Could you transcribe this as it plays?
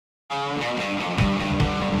Today's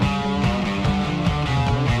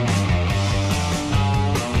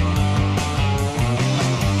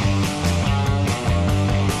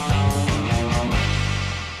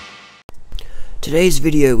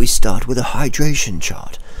video we start with a hydration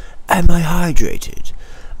chart. Am I hydrated?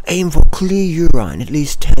 Aim for clear urine at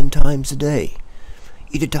least 10 times a day.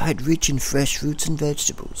 Eat a diet rich in fresh fruits and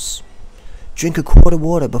vegetables. Drink a quart of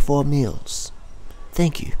water before meals.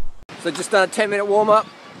 Thank you. So just done a 10-minute warm-up. A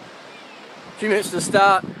few minutes to the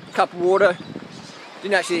start, a cup of water.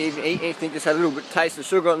 Didn't actually even eat anything, just had a little bit of taste of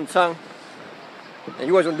sugar on the tongue. And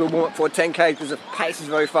you always want to do a warm-up for a 10k because the pace is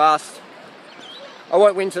very fast. I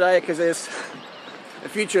won't win today because there's a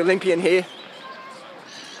future Olympian here,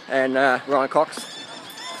 and Ryan Cox,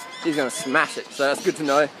 he's going to smash it, so that's good to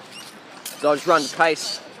know. So I'll just run the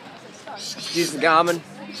pace, use the Garmin,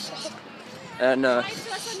 and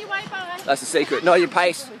that's the secret. Know your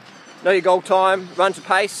pace, know your goal time, run to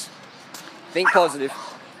pace, think positive.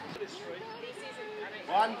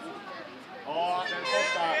 One. Oh, then false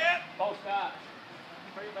start. False start.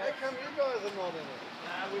 How come you guys are not in it?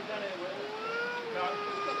 Nah, we've done it.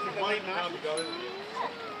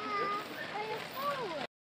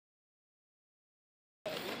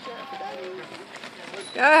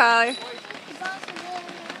 Go Harley.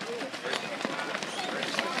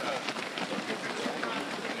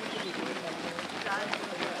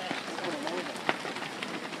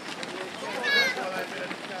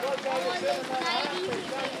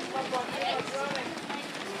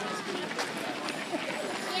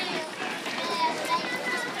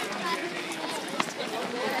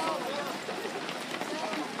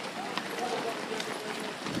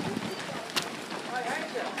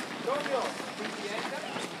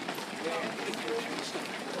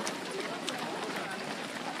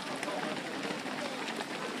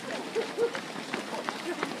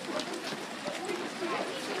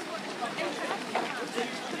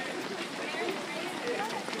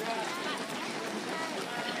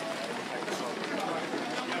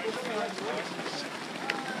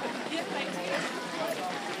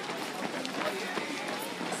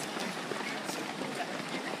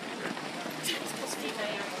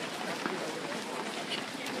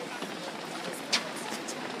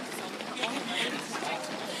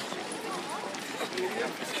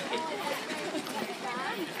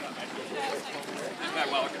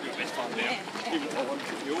 Well, I can do the best time now. Even if I want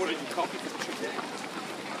to, you order your coffee for the trip.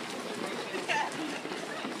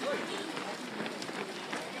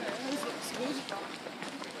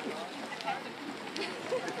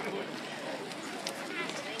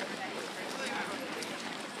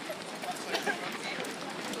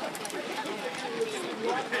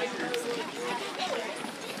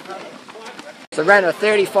 So ran a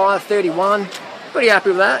 35:31, pretty happy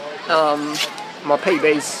with that. My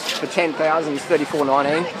PB's for 10,000 is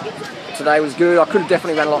 34:19. Today was good. I could have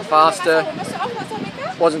definitely run a lot faster.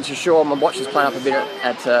 Wasn't too sure. My watch was playing up a bit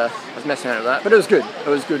I was messing around with that, but it was good. It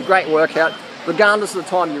was good. Great workout. Regardless of the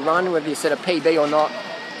time you run, whether you set a PB or not,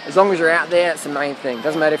 as long as you're out there, it's the main thing.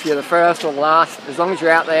 Doesn't matter if you're the first or the last. As long as you're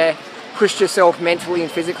out there, push yourself mentally and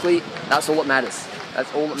physically. That's all that matters.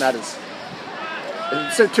 That's all that matters.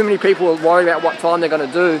 So too many people are worried about what time they're going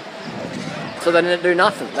to do, so they don't do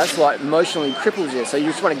nothing. That's like emotionally cripples you. So you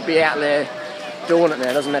just want to be out there doing it, man.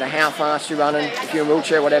 It doesn't matter how fast you're running. If you're in a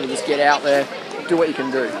wheelchair, whatever, just get out there, do what you can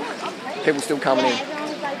do. People still coming in.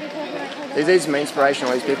 These are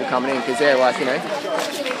inspirational, these people coming in, because they're like, you know,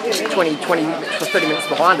 20 or 30 minutes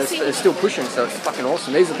behind us, but they're still pushing, so it's fucking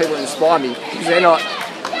awesome. These are people that inspire me, because they're not,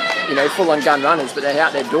 you know, full-on gun runners, but they're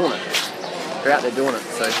out there doing it. They're out there doing it,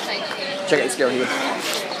 so check out this girl here.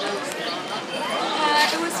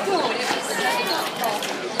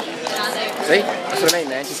 See? That's what I mean,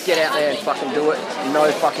 man. Just get out there and fucking do it. No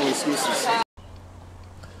fucking excuses.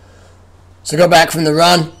 So I got back from the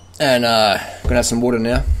run, and gonna have some water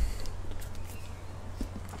now.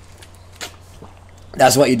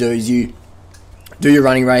 That's what you do, is you do your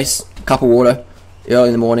running race, a cup of water, early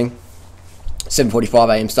in the morning, 7:45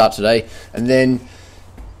 AM start today, and then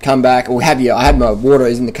come back, or I had my water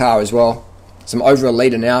is in the car as well, so I'm over a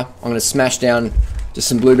litre now. I'm going to smash down just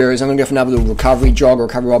some blueberries. I'm going to go for another little recovery jog or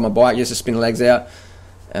recovery ride my bike just to spin the legs out,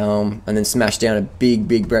 and then smash down a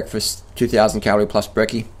big breakfast, 2,000 calorie plus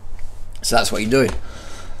brekkie. So that's what you do.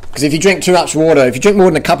 Because if you drink too much water, if you drink more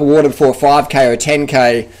than a cup of water before a 5k or a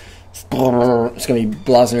 10k, it's going to be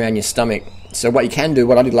buzzing around your stomach. So what you can do,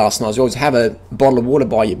 what I did last night, is always have a bottle of water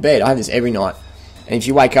by your bed. I have this every night. And if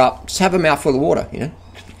you wake up, just have a mouthful of water, you know.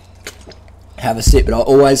 Have a sip, but I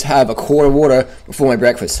always have a quart of water before my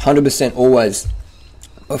breakfast. 100% always.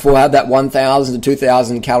 Before I have that 1,000 to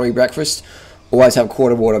 2,000 calorie breakfast, always have a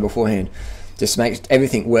quart of water beforehand. Just makes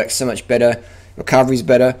everything work so much better. Recovery's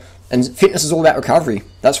better. And fitness is all about recovery.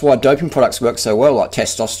 That's why doping products work so well, like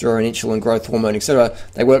testosterone, insulin, growth hormone, etc.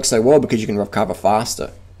 They work so well because you can recover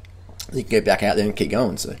faster. You can get back out there and keep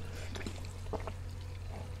going. So,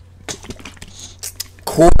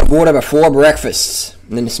 quart of water before breakfast,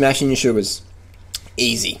 and then smash in your sugars.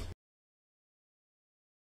 Easy.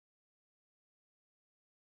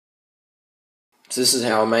 So this is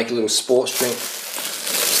how I make a little sports drink.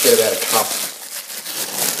 Just get about a cup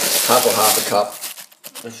or half a cup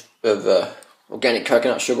of organic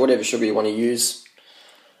coconut sugar, whatever sugar you want to use.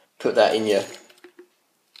 Put that in your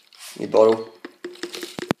bottle.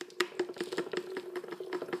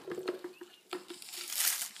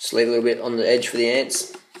 Just leave a little bit on the edge for the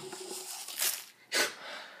ants.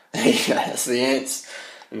 There you go, that's the ants.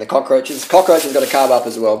 And the cockroaches. Cockroaches got a carb up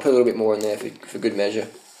as well. Put a little bit more in there for good measure.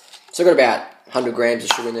 So I've got about 100 grams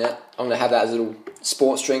of sugar in there. I'm going to have that as a little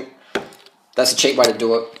sports drink. That's a cheap way to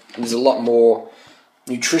do it. And there's a lot more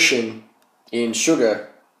nutrition in sugar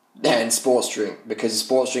than sports drink, because the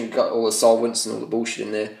sports drink got all the solvents and all the bullshit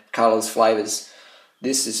in there, colours, flavours.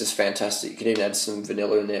 This is just fantastic. You can even add some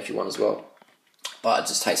vanilla in there if you want as well, but it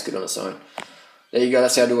just tastes good on its own. There you go.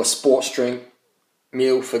 That's how I do a sports drink.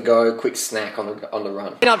 Meal for go, quick snack on the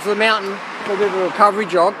run. Get up to the mountain for a bit of a recovery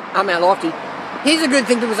jog up Mount Lofty. Here's a good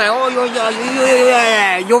thing people say, oh, you're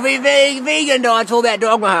vegan diet, it's all about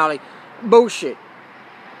dogma, Harley. Bullshit.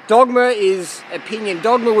 Dogma is opinion.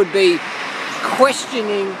 Dogma would be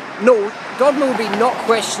dogma would be not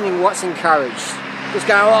questioning what's encouraged. Just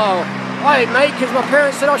go, oh, I eat meat because my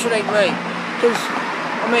parents said I should eat meat. Because,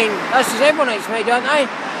 I mean, that's just everyone eats meat, don't they?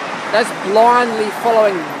 That's blindly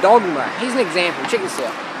following dogma. Here's an example. Check this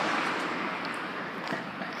out.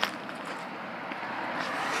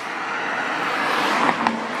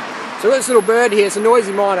 So we've got this little bird here. It's a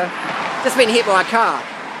noisy miner. Just been hit by a car.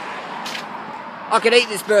 I could eat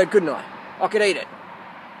this bird, couldn't I? I could eat it.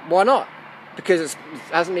 Why not? Because it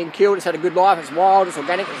hasn't been killed, it's had a good life, it's wild, it's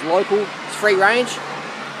organic, it's local, it's free range.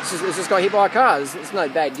 It's just got hit by a car. It's no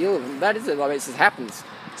bad deal of that, is it? I mean, it just happens.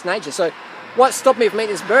 It's nature. So what stopped me from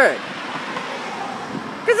eating this bird?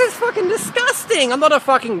 Because it's fucking disgusting. I'm not a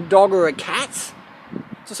fucking dog or a cat.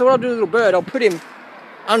 So what I'll do with the little bird, I'll put him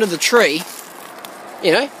under the tree,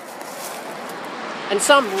 you know, and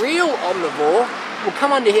some real omnivore will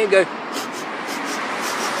come under here and go,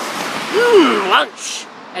 lunch.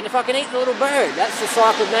 And if I can eat the little bird, that's the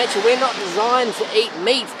cycle of nature. We're not designed to eat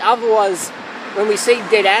meat. Otherwise, when we see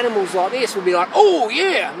dead animals like this, we'll be like, oh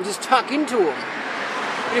yeah, and just tuck into them.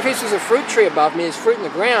 But if this was a fruit tree above me, there's fruit in the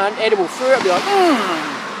ground, edible fruit, I'd be like,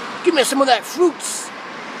 give me some of that fruits.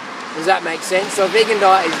 Does that make sense? So a vegan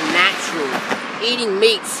diet is natural. Eating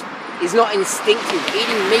meat is not instinctive.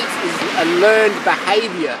 Eating meat is a learned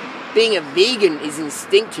behaviour. Being a vegan is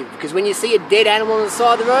instinctive, because when you see a dead animal on the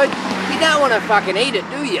side of the road, you don't want to fucking eat it,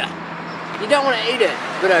 do you? You don't want to eat it.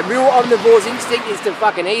 But a real omnivore's instinct is to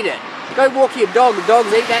fucking eat it. Go walk your dog. The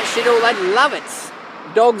dogs eat that shit all. They love it.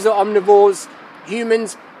 Dogs are omnivores.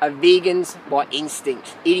 Humans are vegans by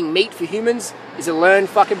instinct. Eating meat for humans is a learned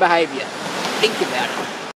fucking behaviour. Think about it.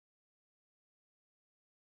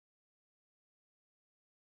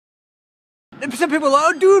 Some people are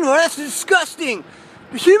like, oh, dude, that's disgusting.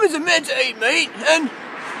 Humans are meant to eat meat, and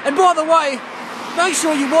by the way, make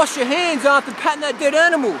sure you wash your hands after patting that dead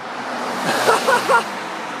animal.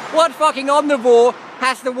 What fucking omnivore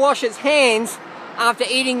has to wash its hands after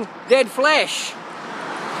eating dead flesh?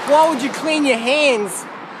 Why would you clean your hands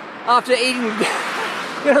after eating, you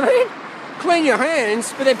know what I mean? Clean your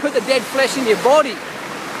hands, but then put the dead flesh in your body.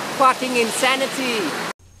 Fucking insanity.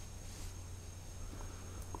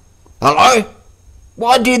 Hello?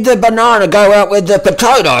 Why did the banana go out with the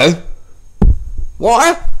potato?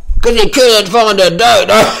 Why? Because he couldn't find a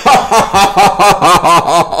dodo.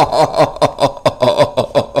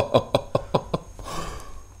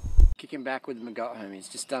 Kicking back with my gut homies.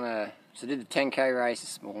 Just done did the 10k race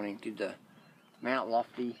this morning. Did the Mount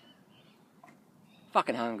Lofty.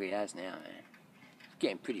 Fucking hungry as now, man.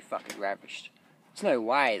 Getting pretty fucking ravished. There's no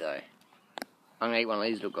way though I'm gonna eat one of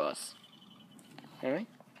these little guys. You know what I mean?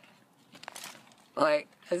 Like,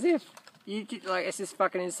 as if it's just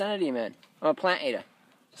fucking insanity, man. I'm a plant eater.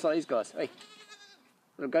 Just like these guys. Hey,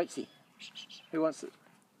 little goatsy. Who wants it?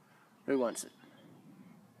 Who wants it?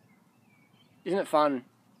 Isn't it fun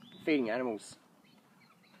feeding animals?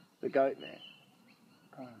 The goat, man.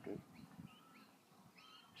 Come on, dude.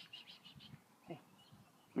 Hey,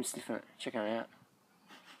 I'm sniffing it, checking it out.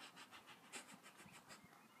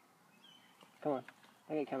 Come on,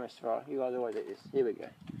 I get camera straight. You guys always eat this. Here we go.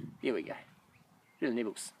 Here we go. Bit of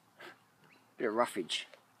nibbles. Bit of roughage.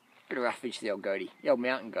 Bit of roughage to the old goatie. The old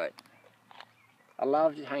mountain goat. I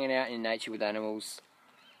love just hanging out in nature with animals,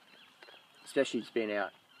 especially just being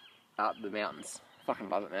out up the mountains. Fucking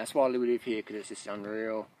love it, man. That's why I live here, because it's just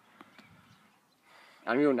unreal.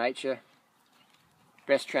 Unreal nature.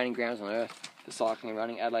 Best training grounds on earth for cycling and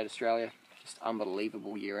running. Adelaide, Australia. Just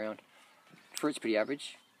unbelievable year round. Fruit's pretty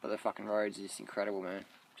average, but the fucking roads are just incredible, man.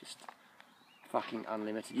 Just fucking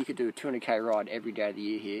unlimited. You could do a 200k ride every day of the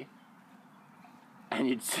year here, and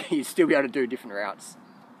you'd still be able to do different routes.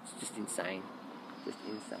 It's just insane. Just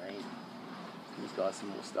insane. These guys some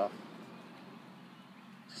more stuff.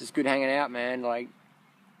 It's just good hanging out, man. Like,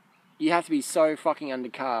 you have to be so fucking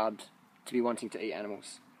undercarbed to be wanting to eat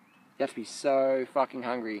animals. You have to be so fucking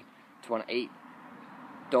hungry to want to eat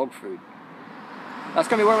dog food. That's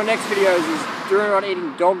going to be one of my next videos, is doing around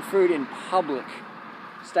eating dog food in public.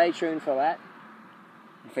 Stay tuned for that.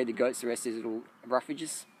 And feed the goats the rest of these little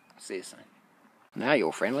roughages. See you soon. Now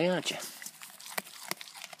you're friendly, aren't you?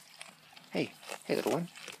 Hey little one.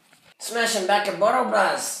 Smashing back a bottle,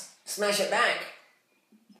 Buzz. Smash it back.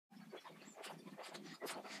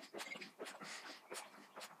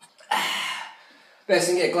 Best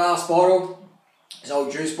thing, get a glass bottle. This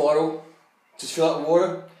old juice bottle. Just fill it with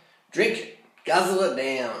water. Drink. Guzzle it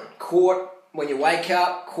down. Quart when you wake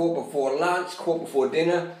up. Quart before lunch. Quart before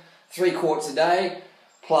dinner. 3 quarts a day.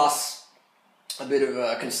 Plus a bit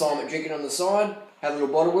of consignment drinking on the side. Have a little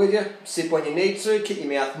bottle with you. Sip when you need to. Keep your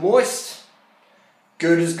mouth moist.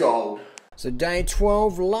 Good as gold. So day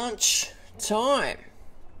 12 lunch time.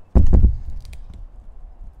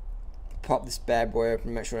 Pop this bad boy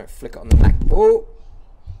open. Make sure I don't flick it on the MacBook. Oh!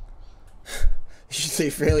 You should see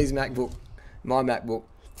Fairley's MacBook. My MacBook.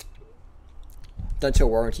 Don't tell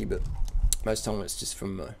warranty, but most of the time it's just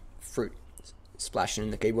from fruit splashing in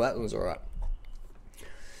the keyboard. That one's alright.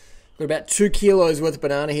 Got about 2 kilos worth of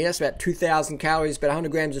banana here. That's about 2,000 calories. About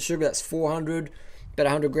 100 grams of sugar. That's 400. About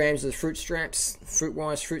 100 grams of the fruit straps.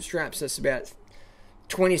 Fruit-wise fruit straps. That's about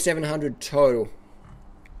 2,700 total.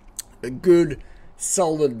 A good,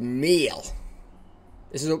 solid meal.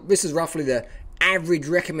 This is roughly the average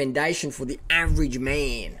recommendation for the average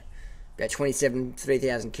man. About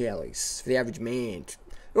 3,000 calories for the average man.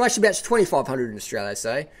 Well, actually about 2,500 in Australia,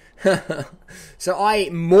 say. So I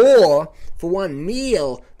eat more for one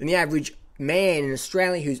meal than the average man in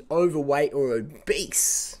Australia who's overweight or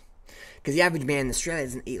obese. Because the average man in Australia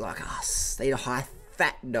doesn't eat like us. They eat a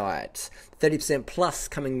high-fat diet. 30% plus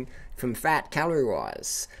coming from fat,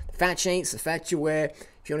 calorie-wise. The fat you eat, the fat you wear.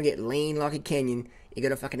 If you want to get lean like a Kenyan, you got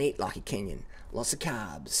to fucking eat like a Kenyan. Lots of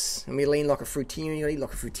carbs. And we lean like a fruitarian, you got to eat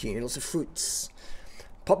like a fruitarian. Lots of fruits.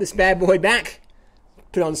 Pop this bad boy back.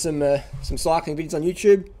 Put on some cycling videos on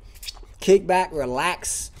YouTube. Kick back,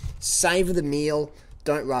 relax, savor the meal.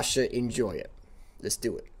 Don't rush it, enjoy it. Let's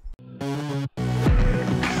do it.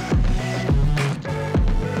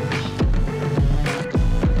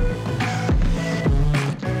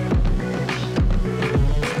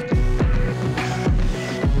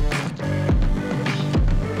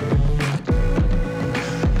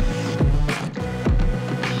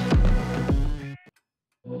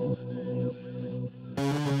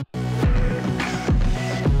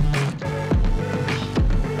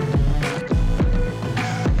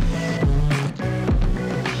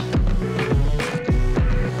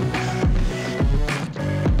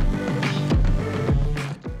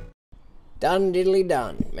 Done diddly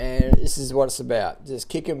done, man. This is what it's about. Just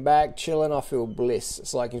kicking back, chilling. I feel bliss.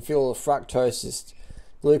 It's like you can feel the fructose, just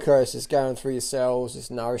glucose just going through your cells, just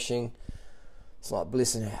nourishing. It's like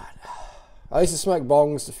blissing out. I used to smoke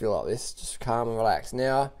bongs to feel like this, just calm and relax.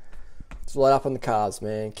 Now, it's light up on the carbs,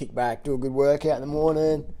 man. Kick back, do a good workout in the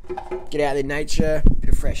morning, get out in nature, bit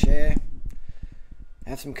of fresh air,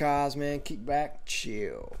 have some carbs, man. Kick back,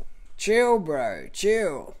 chill. Chill, bro.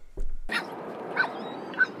 Chill.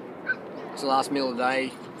 It's the last meal of the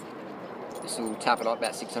day. This will tap it up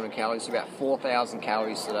about 600 calories, so about 4,000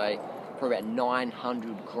 calories today. Probably about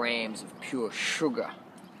 900 grams of pure sugar.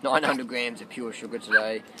 900 grams of pure sugar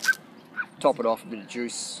today. Top it off, a bit of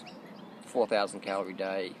juice. 4,000 calorie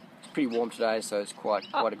day. It's pretty warm today, so it's quite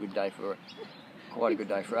a good day for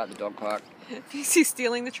out the dog park. He's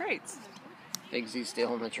stealing the treats. Bigsy's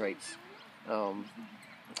stealing the treats. So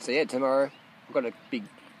yeah, tomorrow I've got a big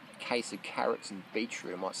case of carrots and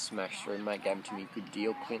beetroot I might smash through. Mate gave them to me, good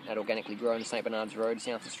deal. Clint at Organically Grown, St Bernard's Road,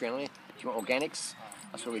 South Australia. If you want organics,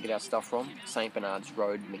 that's where we get our stuff from. St Bernard's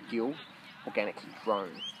Road, McGill, Organically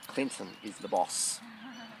Grown. Clinton is the boss.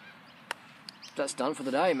 That's done for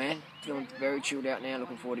the day, man. Feeling very chilled out now,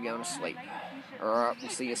 looking forward to going to sleep. Alright,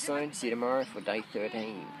 we'll see you soon. See you tomorrow for day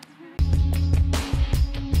 13.